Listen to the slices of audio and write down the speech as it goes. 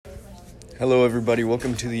Hello, everybody.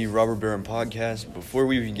 Welcome to the Robert Barron podcast. Before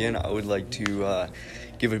we begin, I would like to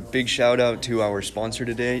give a big shout out to our sponsor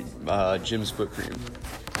today, Jim's Foot Cream.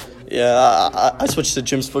 Yeah, I switched to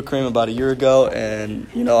Jim's Foot Cream about a year ago, and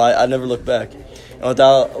I never looked back. And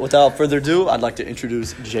without further ado, I'd like to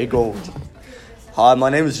introduce Jay Gold. Hi, my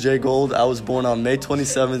name is Jay Gold. I was born on May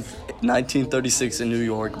 27th, 1936 in New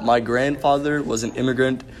York. My grandfather was an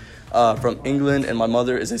immigrant from England, and my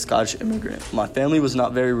mother is a Scottish immigrant. My family was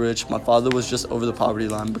not very rich. My father was just over the poverty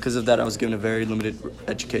line. Because of that, I was given a very limited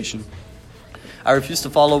education. I refused to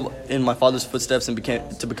follow in my father's footsteps and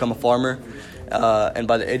become a farmer. And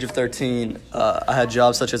by the age of 13, I had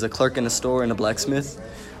jobs such as a clerk in a store and a blacksmith.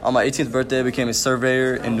 On my 18th birthday, I became a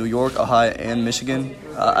surveyor in New York, Ohio, and Michigan.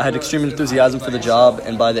 I had extreme enthusiasm for the job,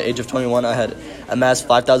 and by the age of 21, I had amassed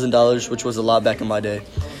 $5,000, which was a lot back in my day.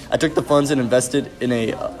 I took the funds and invested in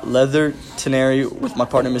a leather tannery with my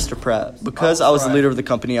partner, Mr. Pratt. Because I was the leader of the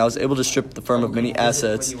company, I was able to strip the firm of many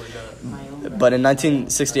assets. But in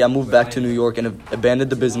 1960, I moved back to New York and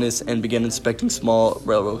abandoned the business and began inspecting small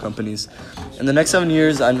railroad companies. In the next 7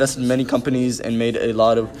 years, I invested in many companies and made a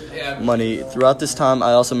lot of money. Throughout this time,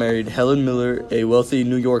 I also married Helen Miller, a wealthy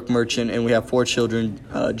New York merchant, and we have 4 children,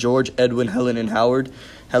 George, Edwin, Helen, and Howard.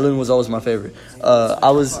 Helen was always my favorite. I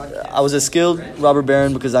was a skilled robber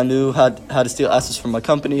baron because I knew how to steal assets from my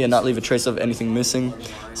company and not leave a trace of anything missing.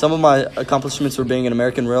 Some of my accomplishments were being an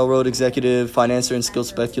American railroad executive, financier, and skilled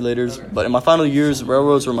speculators. But in my final years,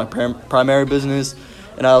 railroads were my primary business,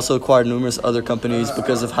 and I also acquired numerous other companies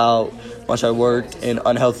because of how much I worked in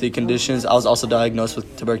unhealthy conditions. I was also diagnosed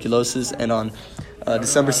with tuberculosis, and on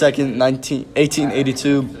December 2nd,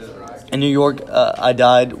 1882, in New York, I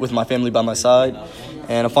died with my family by my side.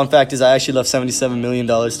 And a fun fact is I actually left $77 million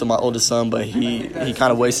to my oldest son, but he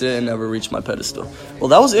kind of wasted it and never reached my pedestal. Well,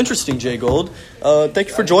 that was interesting, Jay Gold. Thank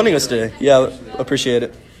you for joining us today. Yeah, appreciate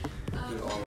it.